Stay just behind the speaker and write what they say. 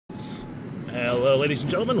Hello, ladies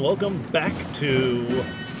and gentlemen. Welcome back to,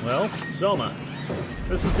 well, Soma.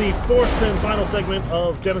 This is the fourth and final segment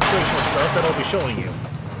of demonstrational stuff that I'll be showing you.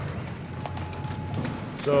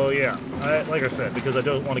 So, yeah, like I said, because I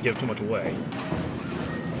don't want to give too much away.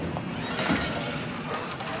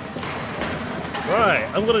 Right,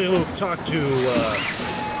 I'm gonna go talk to,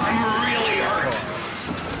 I'm really hurt.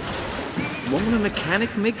 Won't a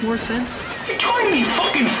mechanic make more sense? You trying to be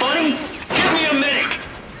fucking funny? Give me a minute.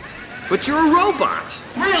 But you're a robot!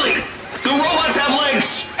 Really? Do robots have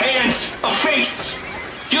legs, hands, a face?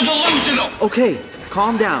 You're delusional. Okay,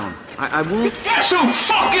 calm down. I won't... Get some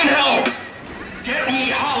fucking help! Get me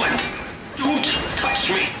Holland. Don't touch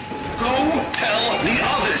me. Go tell the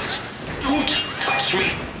others. Don't touch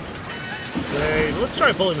me. okay, let's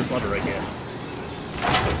try pulling this lever again.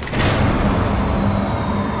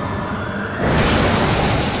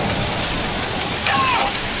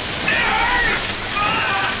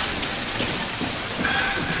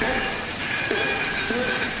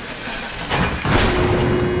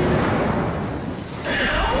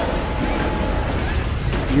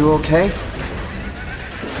 You okay?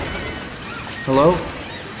 Hello?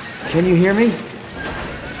 Can you hear me?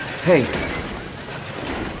 Hey.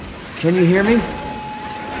 Can you hear me?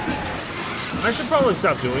 I should probably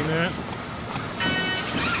stop doing that.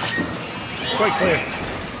 It's quite clear.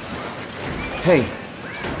 Hey.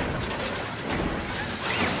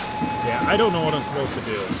 Yeah, I don't know what I'm supposed to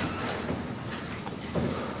do.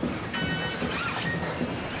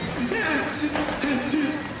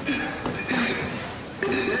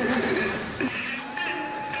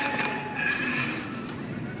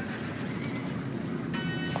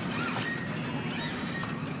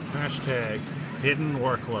 Hashtag hidden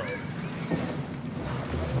workload.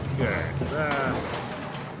 Okay, that.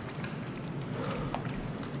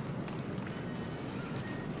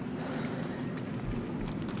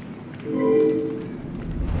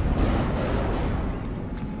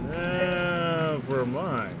 Never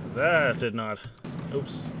mind. That did not.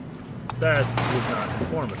 Oops. That was not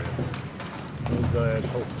informative. As I had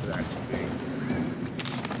hoped that to be.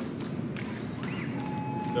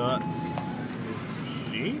 Got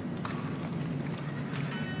sheep?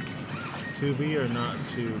 To be or not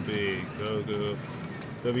to be? Go.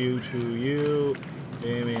 W2U.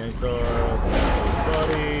 Amy and Carl. Those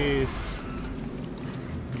buddies.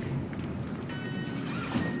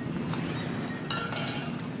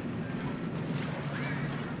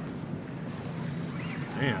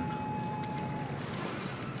 Man.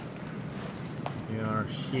 We are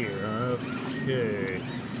here. Okay.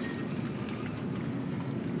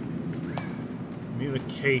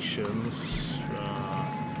 Communications.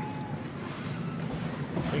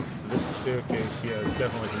 I think this staircase, yeah, it's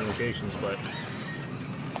definitely communications, but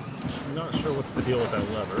I'm not sure what's the deal with that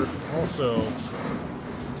lever. Also,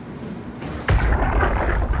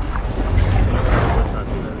 let's not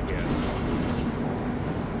do that again.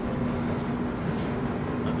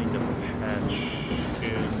 Nothing to patch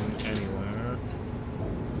in anywhere.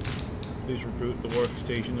 Please reboot the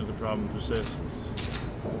workstation if the problem persists.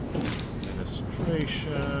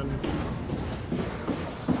 Administration.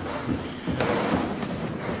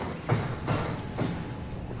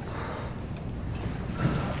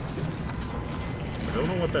 I don't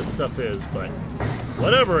know what that stuff is, but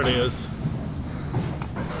whatever it is,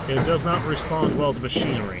 it does not respond well to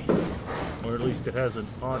machinery. Or at least it has an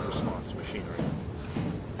odd response to machinery.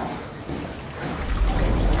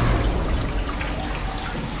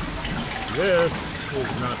 This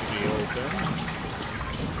is not to be open.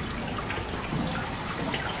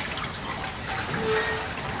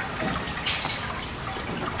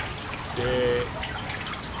 De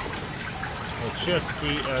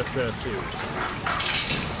Cheski SSU.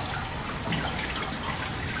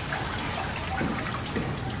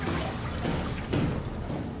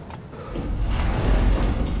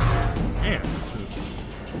 Man, this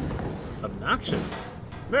is obnoxious.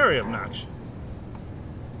 Very obnoxious.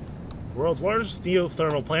 World's largest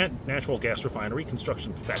geothermal plant, natural gas refinery,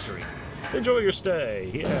 construction factory. Enjoy your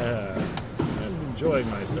stay. Yeah, I'm enjoying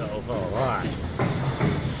myself a lot.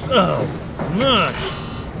 So much.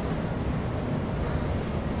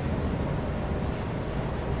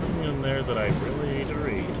 Something in there that I really need to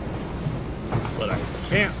read, but I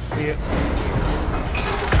can't see it.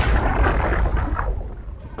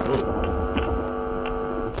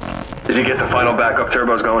 Did you get the final backup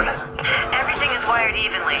turbos going? Everything is wired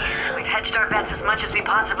evenly. We've hedged our bets as much as we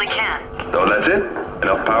possibly can. So that's it?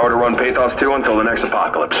 Enough power to run Pathos 2 until the next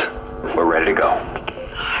apocalypse. We're ready to go.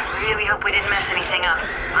 I really hope we didn't mess anything up.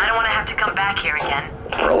 I don't want to have to come back here again.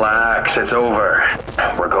 Relax, it's over.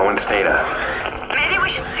 We're going to Theta. Maybe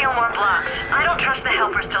we should steal more blocked. I don't trust the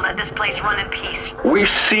helpers to let this place run in peace. We've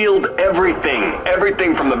sealed everything.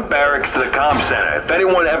 Everything from the barracks to the comm center. If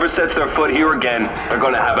anyone ever sets their foot here again, they're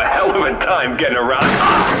gonna have a hell of a time getting around.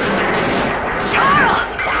 Carl!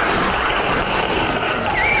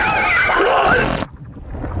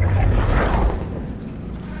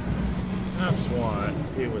 That's what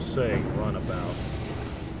he was saying, runabout.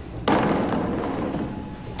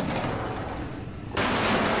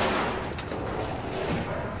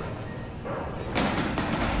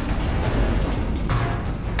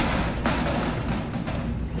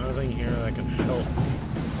 Nothing here that can help.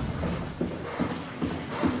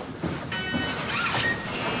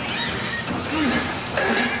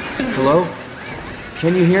 Hello?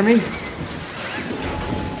 Can you hear me?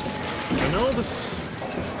 I know this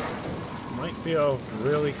might be a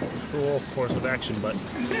really cruel course of action, but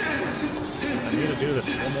I need to do this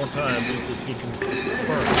one more time just to be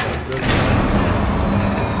confirmed that this.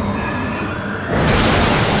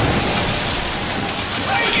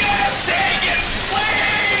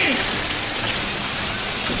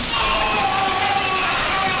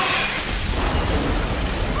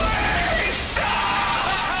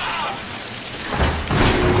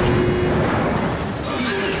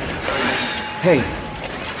 Hey,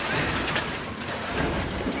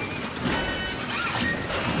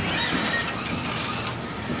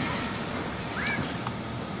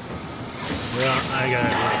 Well, I gotta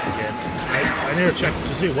do this again. I need to check to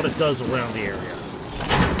see what it does around the area.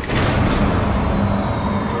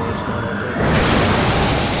 Door's not open.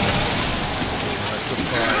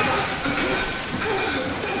 Electrified.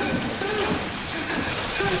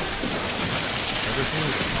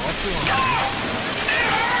 Everything's offline.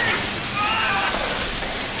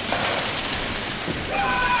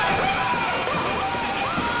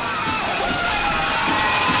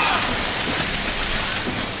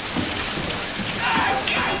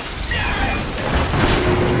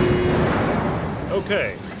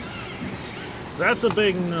 Okay. That's a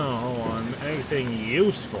big no on anything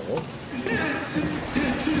useful.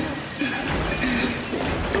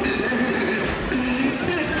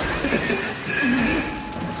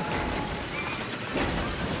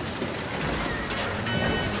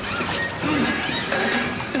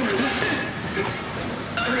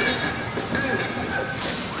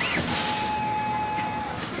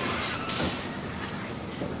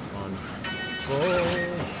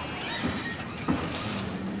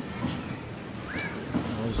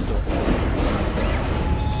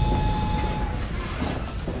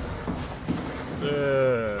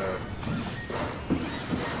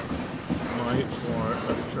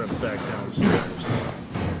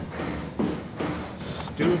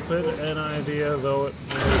 Stupid an idea though it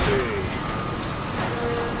may be.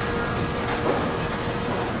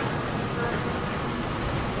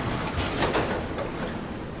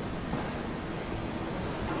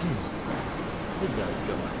 Good guys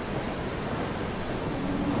going.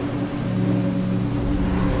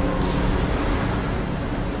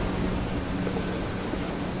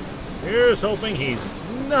 Here's hoping he's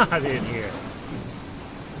not in here.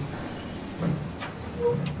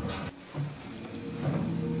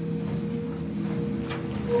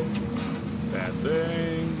 Bad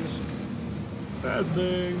things. Bad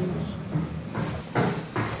things.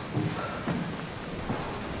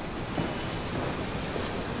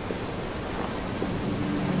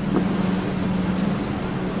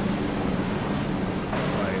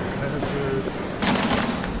 Fire hazard.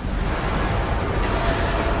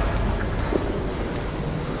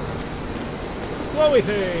 Glowy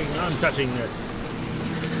thing! I'm touching this.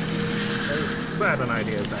 As bad an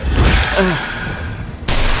idea as I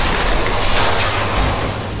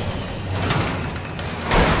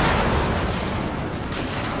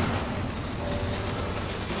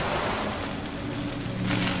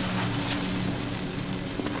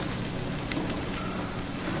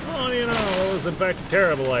in fact a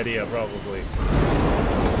terrible idea, probably.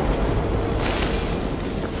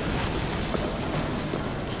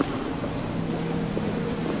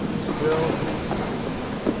 Still,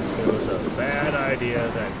 it was a bad idea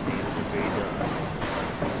that needed to be done.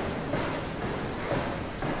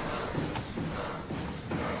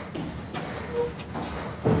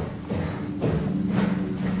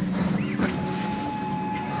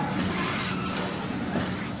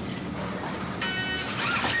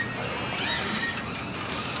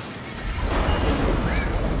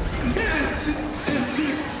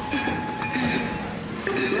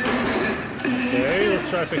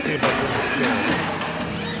 Try fixing it back with the chair.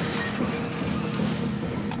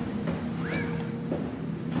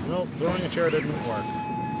 Nope, throwing a chair didn't work.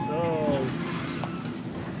 So...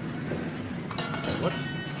 what?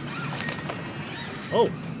 Oh!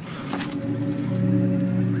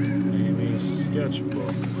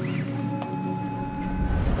 sketchbook.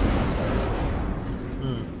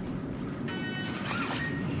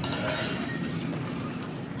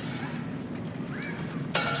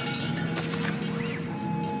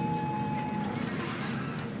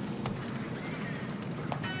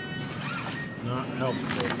 Not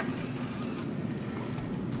helpful.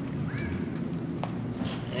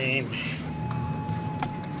 Amy.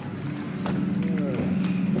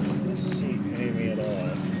 Let's see Amy at all.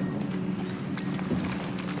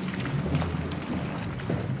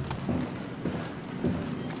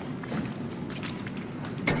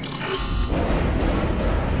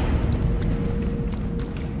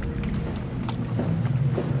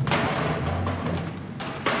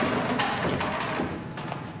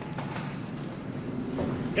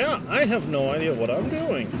 Yeah, I have no idea what I'm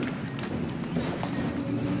doing.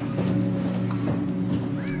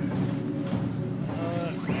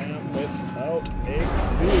 I am without a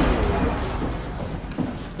clue.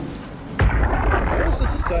 What does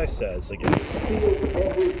this guy says again?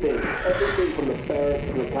 Everything from the barracks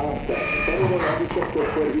to the concept. If anyone ever sets their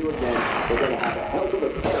foot here again, they're gonna have a hell of a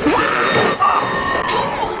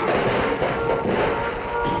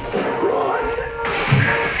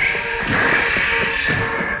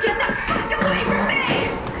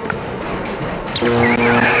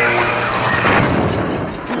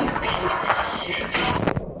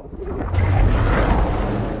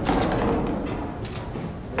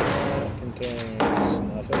Contains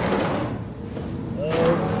nothing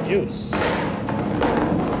of use.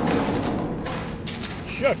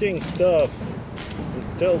 Chucking stuff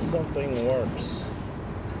until something works.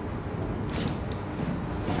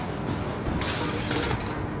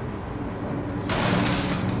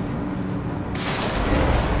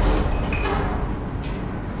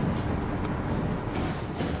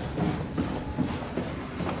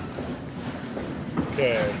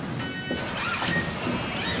 Okay.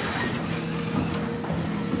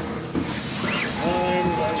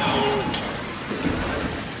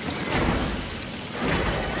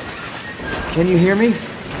 Can you hear me? See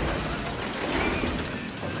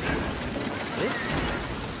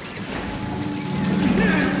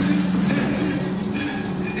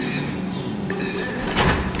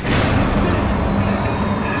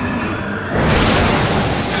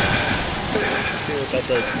what that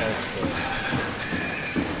does next.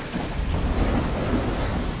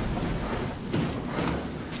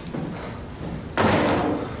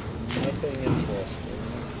 Nothing interesting.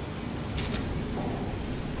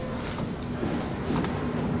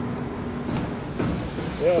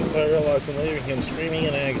 Yes, I realize I'm leaving him screaming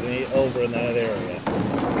in agony over in that area.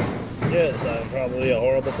 Yes, I'm probably a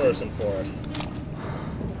horrible person for it.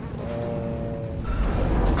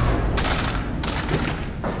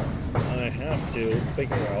 I have to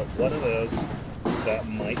figure out what it is that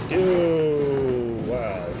might do.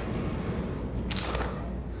 Wow.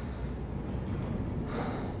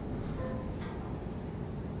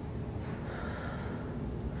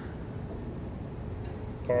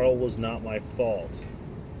 Carl was not my fault.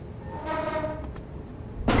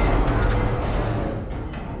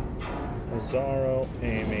 Lazaro,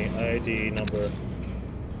 Amy, ID number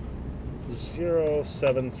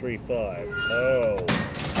 0735. Oh.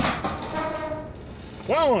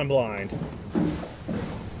 Wow, I'm blind.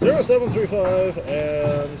 0735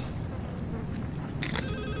 and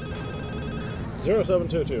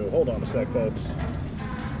 0722. Hold on a sec, folks.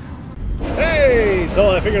 Hey! So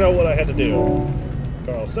I figured out what I had to do.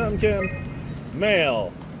 Carl Semkin,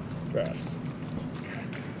 male. Drafts.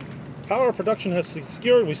 Power production has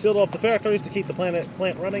secured. We sealed off the factories to keep the plant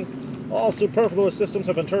running. All superfluous systems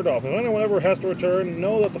have been turned off. If anyone ever has to return,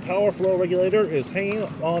 know that the power flow regulator is hanging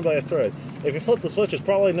on by a thread. If you flip the switch, it's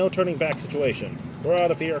probably no turning back situation. We're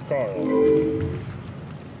out of here, Carl.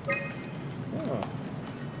 Oh.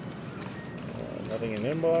 Nothing in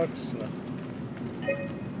inbox. No.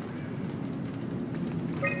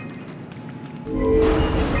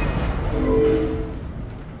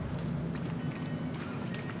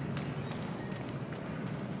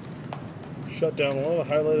 Shut down one of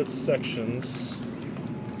the highlighted sections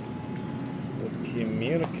of the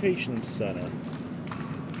communication center.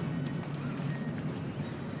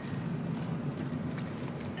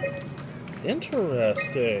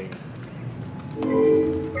 Interesting.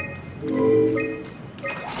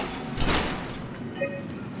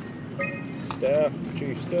 Staff,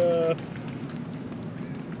 chief staff.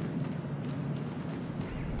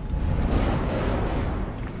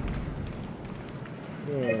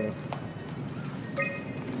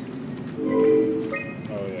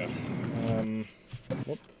 Oh yeah.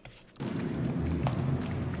 Whoop.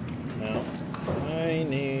 Now I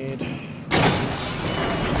need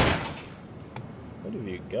What have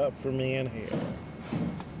you got for me in here?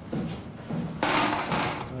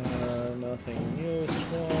 Nothing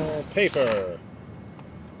useful. Paper.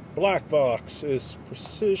 Black box is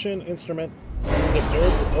precision instrument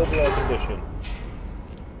observed with overall condition.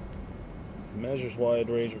 Measures wide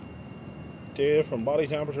range of data from body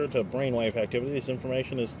temperature to brainwave activity. This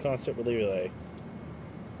information is constantly relayed.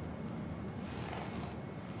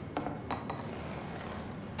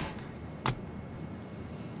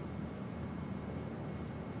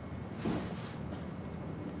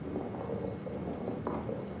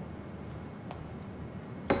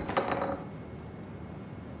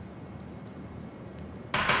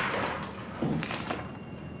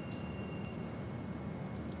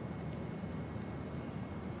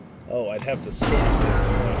 Oh, I'd have to search like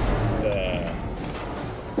that.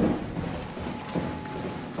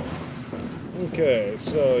 Okay,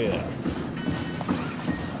 so yeah.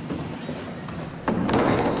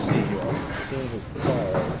 Let's see here. I've seen who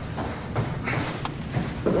called.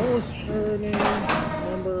 What was her name?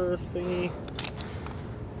 Number thingy?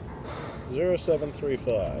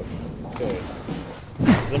 0735. Okay.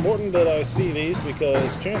 It's important that I see these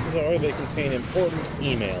because chances are they contain important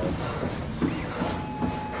emails.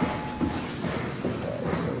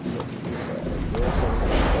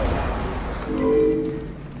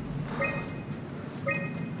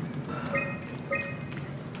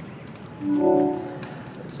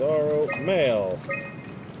 Sorrow mail.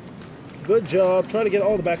 Good job. Try to get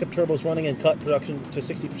all the backup turbos running and cut production to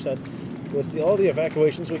 60%. With all the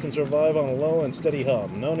evacuations, we can survive on a low and steady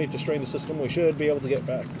hum. No need to strain the system. We should be able to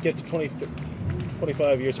get to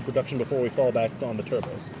 25 years of production before we fall back on the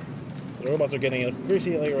turbos. The robots are getting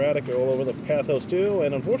increasingly erratic all over the pathos too,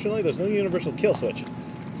 and unfortunately there's no universal kill switch.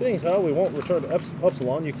 Seeing as how we won't return to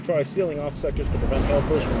Upsilon, you can try sealing off sectors to prevent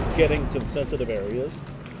helpers from getting to the sensitive areas.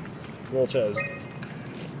 Rolchez.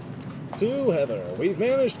 To Heather. We've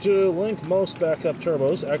managed to link most backup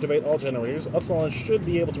turbos, activate all generators. Upsilon should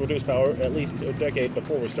be able to reduce power at least a decade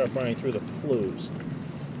before we start burning through the flues.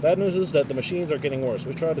 Bad news is that the machines are getting worse.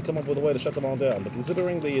 We tried to come up with a way to shut them all down, but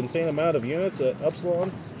considering the insane amount of units at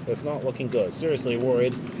Upsilon, it's not looking good. Seriously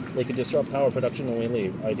worried they could disrupt power production when we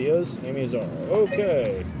leave. Ideas? Amy Zara.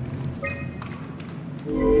 Okay.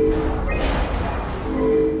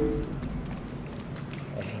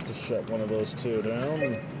 I have to shut one of those two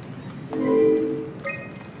down.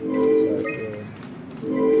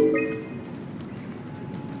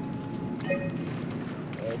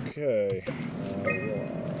 Okay.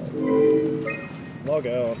 Log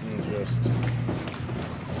out and just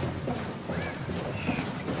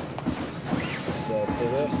set for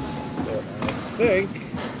this. But I think.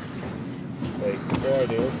 Wait, before I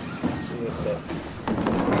do, see if that.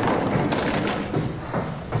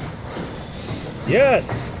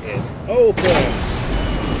 Yes! It's open!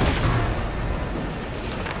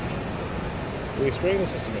 We strain the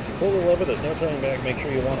system. If you pull the lever, there's no turning back. Make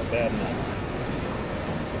sure you want it bad enough.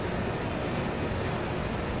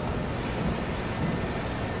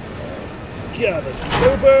 God, this is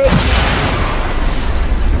stupid!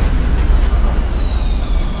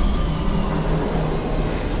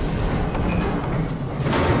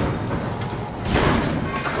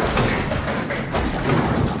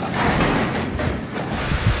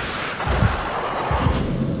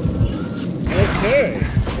 Okay,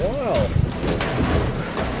 wow.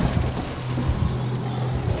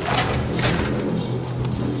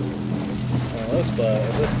 But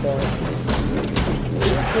at this point,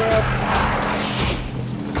 crap.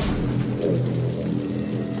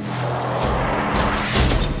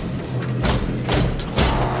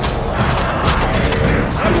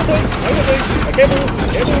 I can't move,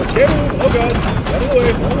 oh god, out of the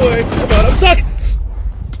way, oh god, I'm stuck!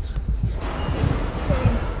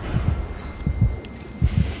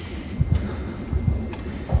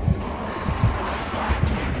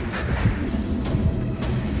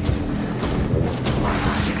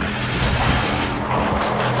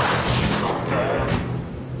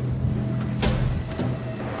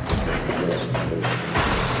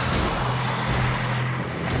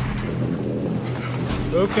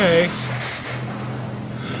 Okay.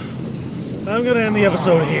 I'm gonna end the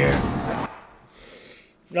episode here.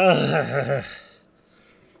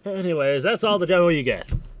 Anyways, that's all the demo you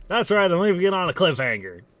get. That's right, I'm leaving it on a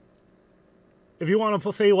cliffhanger. If you want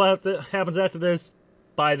to see what happens after this,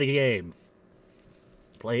 buy the game.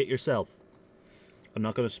 Play it yourself. I'm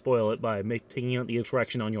not going to spoil it by taking out the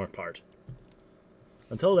interaction on your part.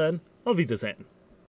 Until then, auf Wiedersehen.